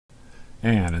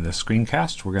And in this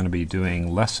screencast we're going to be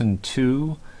doing Lesson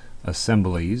 2,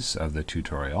 Assemblies of the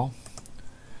tutorial.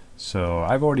 So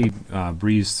I've already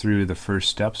breezed through the first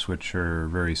steps, which are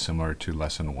very similar to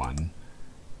Lesson 1.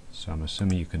 So I'm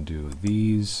assuming you can do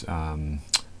these. I'm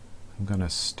going to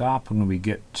stop when we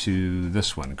get to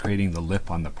this one, creating the lip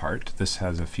on the part. This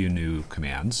has a few new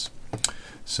commands.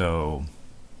 So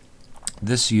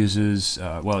this uses,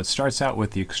 well, it starts out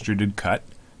with the extruded cut.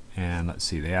 And let's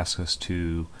see, they ask us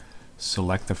to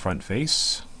select the front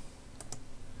face.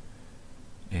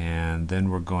 And then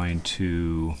we're going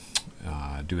to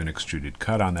do an extruded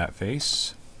cut on that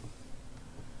face.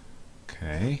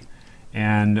 Okay.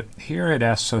 And here it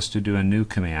asks us to do a new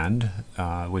command,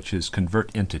 which is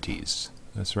convert entities.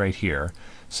 That's right here.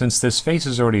 Since this face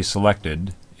is already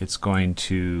selected, it's going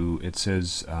to, it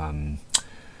says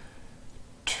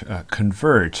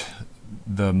convert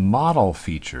the model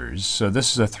features. So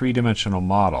this is a three-dimensional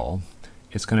model.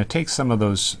 It's going to take some of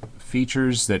those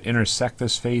features that intersect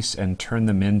this face and turn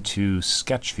them into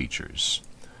sketch features.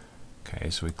 Okay,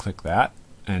 so we click that,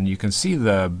 and you can see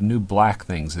the new black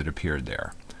things that appeared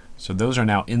there. So those are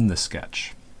now in the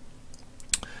sketch.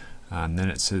 And then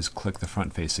it says click the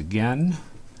front face again,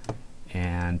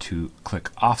 and to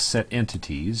click offset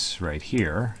entities right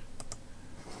here,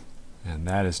 and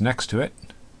that is next to it.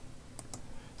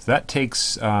 So that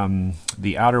takes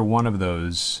the outer one of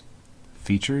those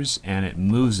features and it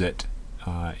moves it,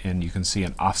 and you can see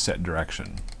an offset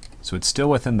direction. So it's still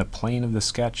within the plane of the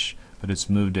sketch, but it's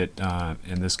moved it,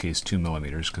 in this case, 2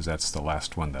 millimeters, because that's the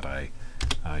last one that I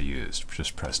used.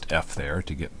 Just pressed F there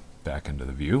to get back into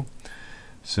the view.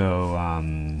 So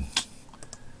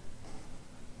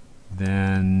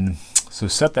so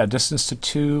set that distance to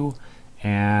 2,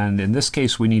 and in this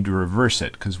case we need to reverse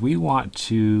it because we want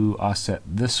to offset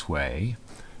this way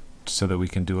so that we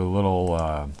can do a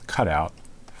little cutout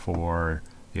for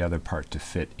the other part to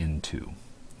fit into.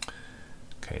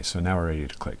 Okay, so now we're ready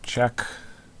to click check.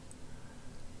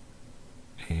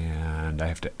 And I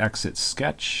have to exit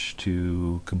sketch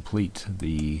to complete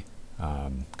the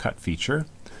cut feature.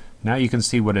 Now you can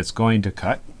see what it's going to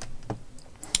cut.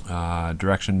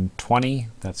 Direction 20,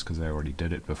 that's because I already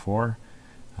did it before.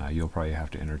 You'll probably have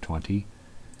to enter 20.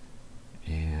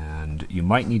 And you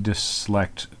might need to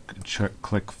select,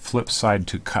 click flip side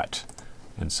to cut.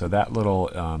 And so that little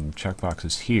checkbox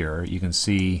is here. You can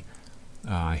see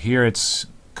here it's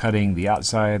cutting the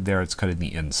outside, there it's cutting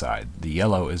the inside. The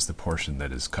yellow is the portion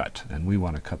that is cut, and we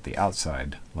want to cut the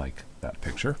outside like that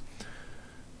picture.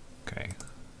 Okay.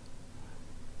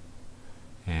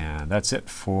 And that's it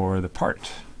for the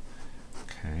part.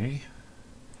 Okay.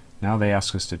 Now they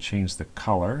ask us to change the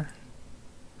color.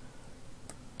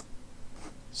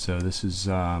 So this is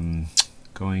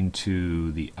going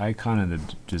to the icon in the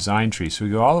design tree. So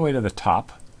we go all the way to the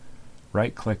top,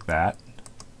 right click that,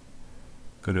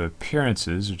 go to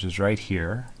appearances, which is right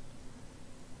here,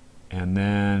 and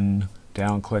then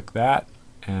down click that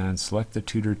and select the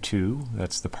tutor 2.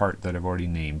 That's the part that I've already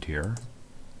named here.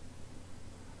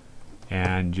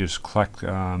 And just click,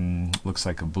 looks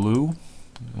like a blue.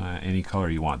 Any color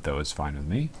you want though is fine with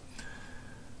me.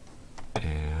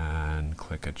 And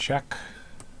click a check.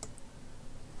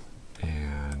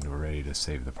 And we're ready to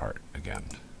save the part again.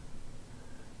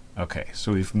 Okay,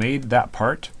 so we've made that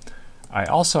part. I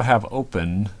also have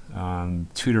open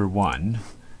tutor 1.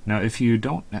 Now if you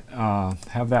don't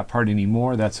have that part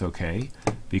anymore, that's okay,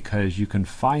 because you can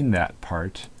find that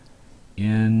part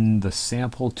in the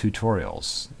sample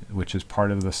tutorials, which is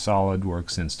part of the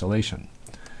SolidWorks installation.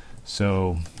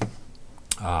 So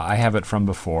I have it from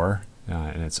before,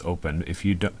 and it's open. If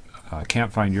you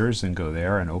can't find yours, then go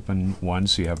there and open one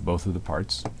so you have both of the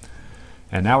parts.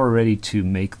 And now we're ready to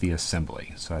make the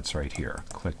assembly. So that's right here.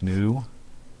 Click New.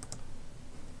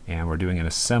 And we're doing an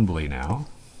assembly now.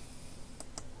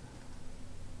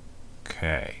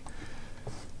 Okay.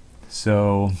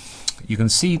 So you can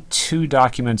see 2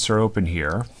 documents are open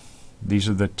here. These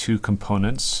are the 2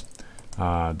 components.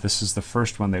 This is the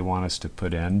first one they want us to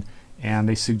put in. And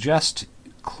they suggest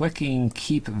clicking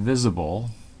Keep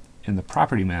Visible in the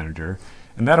Property Manager.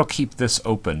 And that'll keep this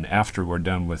open after we're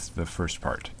done with the first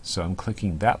part. So I'm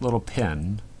clicking that little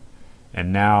pin.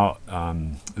 And now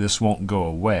this won't go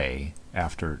away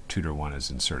after tutor 1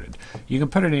 is inserted. You can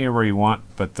put it anywhere you want,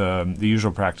 but the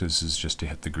usual practice is just to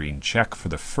hit the green check for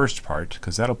the first part,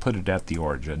 because that'll put it at the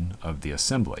origin of the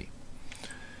assembly.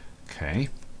 Okay.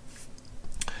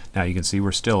 Now you can see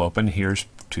we're still open. Here's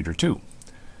tutor 2.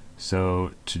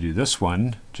 So to do this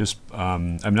one, just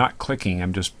I'm not clicking,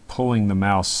 I'm just pulling the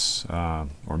mouse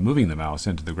or moving the mouse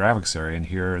into the graphics area,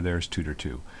 and there's tutor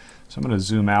 2. So I'm going to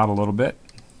zoom out a little bit,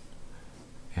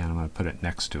 and I'm going to put it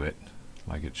next to it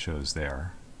like it shows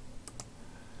there.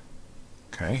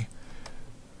 Okay,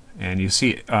 and you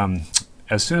see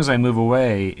as soon as I move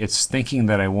away, it's thinking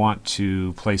that I want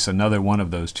to place another one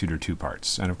of those tutor 2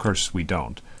 parts, and of course we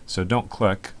don't. So don't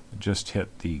click, just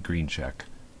hit the green check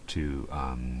to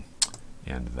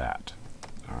end that.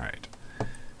 All right,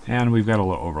 and we've got a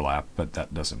little overlap, but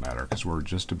that doesn't matter because we're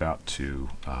just about to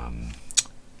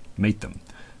mate them.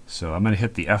 So I'm going to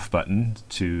hit the F button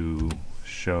to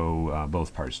show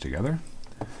both parts together,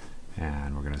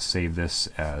 and we're going to save this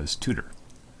as tutor.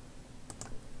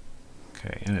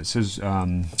 Okay, and it says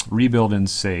rebuild and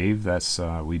save. That's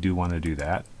we do want to do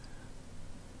that.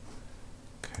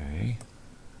 Okay,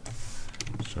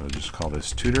 so just call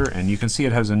this tutor, and you can see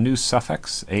it has a new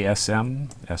suffix, ASM,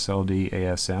 SLD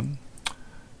ASM.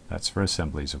 That's for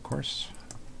assemblies, of course.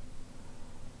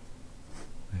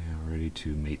 And we're ready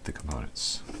to mate the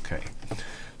components. Okay,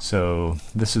 so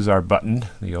this is our button.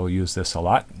 You'll use this a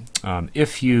lot.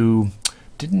 If you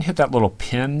didn't hit that little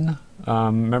pin,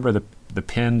 remember the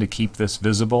pin to keep this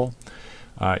visible,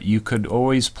 you could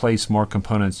always place more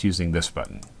components using this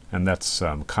button, and that's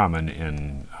common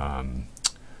in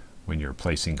when you're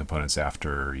placing components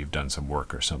after you've done some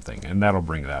work or something, and that'll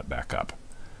bring that back up.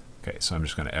 Okay, so I'm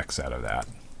just going to X out of that.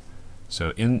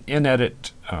 So in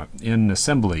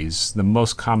assemblies, the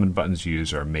most common buttons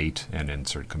used are mate and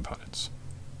insert components.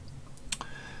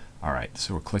 All right,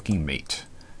 so we're clicking mate.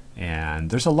 And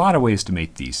there's a lot of ways to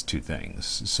mate these two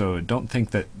things, so don't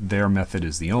think that their method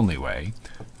is the only way.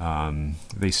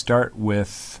 They start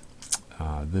with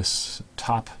this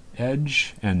top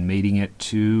edge and mating it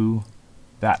to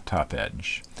that top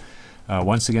edge.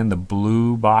 Once again, the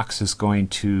blue box is going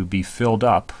to be filled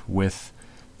up with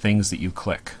things that you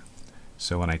click.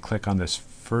 So when I click on this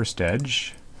first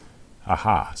edge,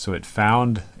 aha, so it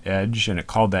found edge and it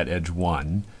called that edge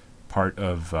 1, part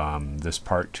of this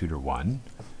part tutor 1.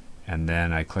 And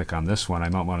then I click on this one. I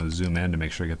might want to zoom in to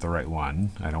make sure I get the right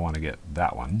one. I don't want to get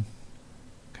that one.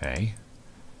 Okay.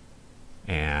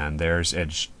 And there's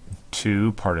edge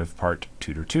 2, part of part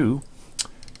tutor 2.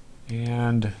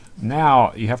 And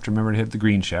now you have to remember to hit the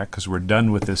green check because we're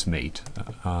done with this mate.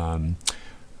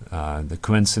 The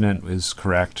coincident is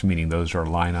correct, meaning those are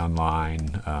line on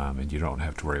line, and you don't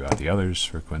have to worry about the others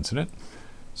for coincident.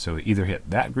 So either hit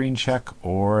that green check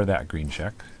or that green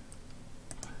check.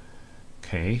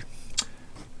 Okay,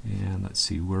 and let's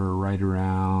see, we're right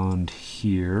around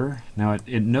here. Now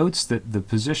it notes that the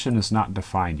position is not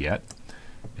defined yet.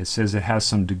 It says it has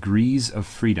some degrees of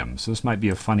freedom. So this might be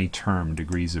a funny term,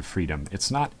 degrees of freedom. It's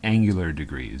not angular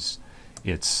degrees.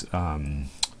 It's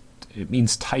it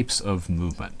means types of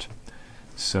movement.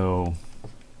 So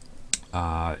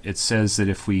it says that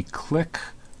if we click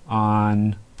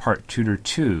on part tutor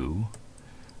 2,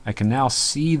 I can now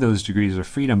see those degrees of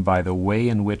freedom by the way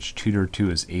in which tutor 2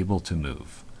 is able to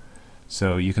move.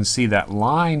 So you can see that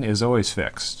line is always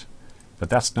fixed, but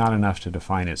that's not enough to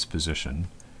define its position.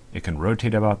 It can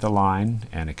rotate about the line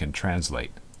and it can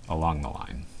translate along the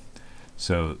line.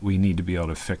 So we need to be able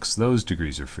to fix those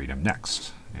degrees of freedom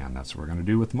next, and that's what we're going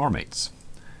to do with more mates.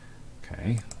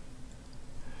 Okay.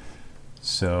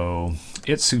 So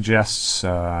it suggests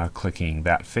clicking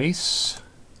that face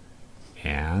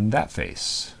and that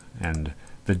face, and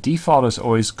the default is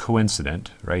always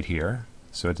coincident right here.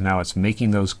 So it's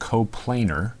making those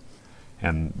coplanar,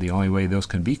 and the only way those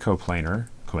can be coplanar,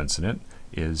 coincident,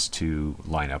 is to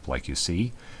line up like you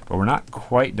see. But we're not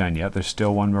quite done yet. There's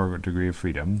still one more degree of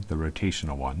freedom, the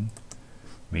rotational one,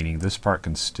 meaning this part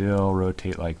can still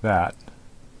rotate like that.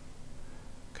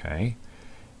 Okay,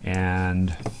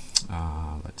 and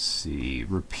let's see,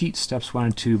 repeat steps 1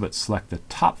 and 2, but select the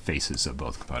top faces of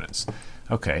both components.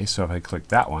 Okay, so if I click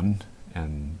that one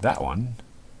and that one,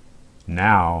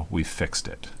 now we've fixed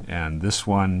it, and this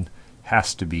one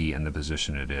has to be in the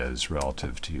position it is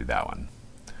relative to that one.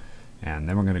 And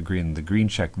then we're going to green the green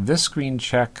check. This green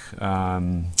check,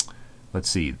 let's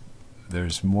see,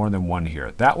 there's more than one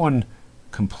here. That one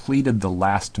completed the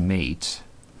last mate,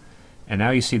 and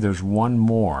now you see there's one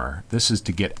more. This is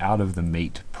to get out of the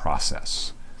mate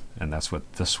process, and that's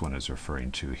what this one is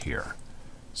referring to here.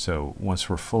 So once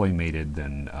we're fully mated,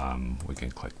 then we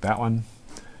can click that one,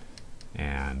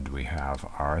 and we have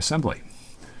our assembly.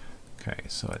 Okay,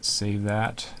 so let's save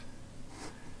that.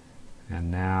 And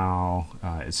now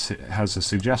it has a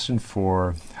suggestion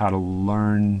for how to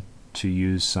learn to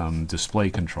use some display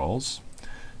controls.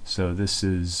 So this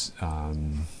is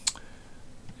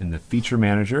in the feature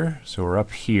manager. So we're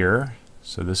up here.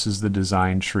 So this is the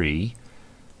design tree.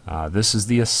 This is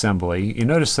the assembly. You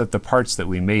notice that the parts that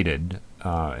we mated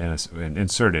and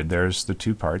inserted, there's the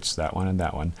two parts, that one and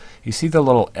that one. You see the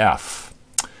little F.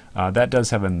 That does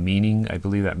have a meaning. I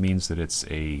believe that means that it's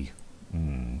a,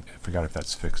 I forgot if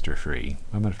that's fixed or free.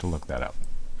 I'm going to have to look that up.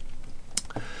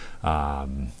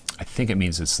 I think it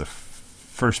means it's the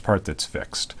first part that's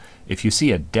fixed. If you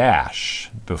see a dash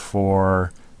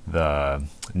before the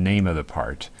name of the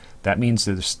part, that means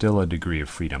that there's still a degree of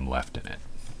freedom left in it.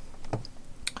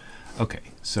 Okay,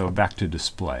 so back to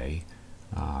display.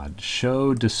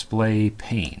 Show display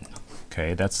pane.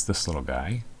 Okay, that's this little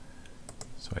guy.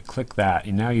 So I click that,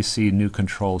 and now you see new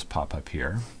controls pop up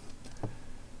here.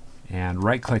 And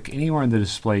right-click anywhere in the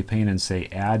display pane and say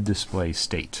Add Display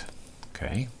State.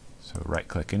 Okay, so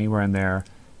right-click anywhere in there,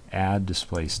 Add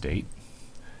Display State,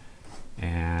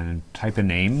 and type a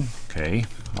name. Okay,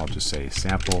 I'll just say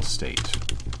Sample State.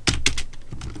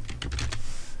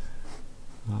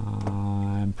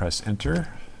 And press Enter.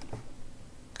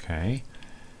 Okay.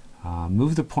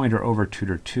 Move the pointer over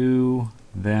tutor 2,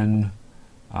 then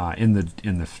in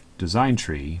the design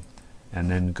tree, and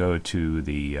then go to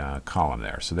the column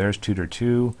there. So there's tutor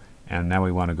 2, and now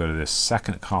we want to go to this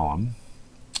second column.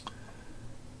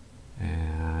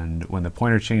 And when the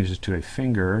pointer changes to a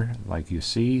finger, like you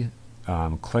see,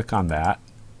 click on that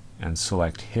and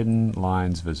select Hidden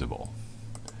Lines Visible.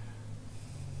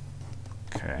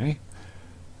 Okay.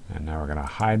 And now we're going to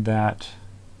hide that.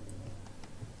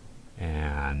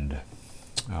 And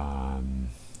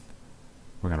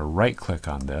we're going to right-click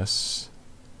on this,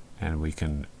 and we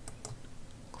can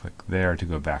click there to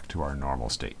go back to our normal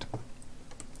state.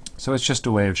 So it's just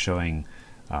a way of showing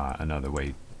another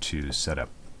way to set up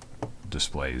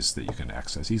displays that you can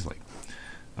access easily.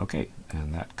 Okay,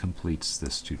 and that completes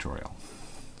this tutorial.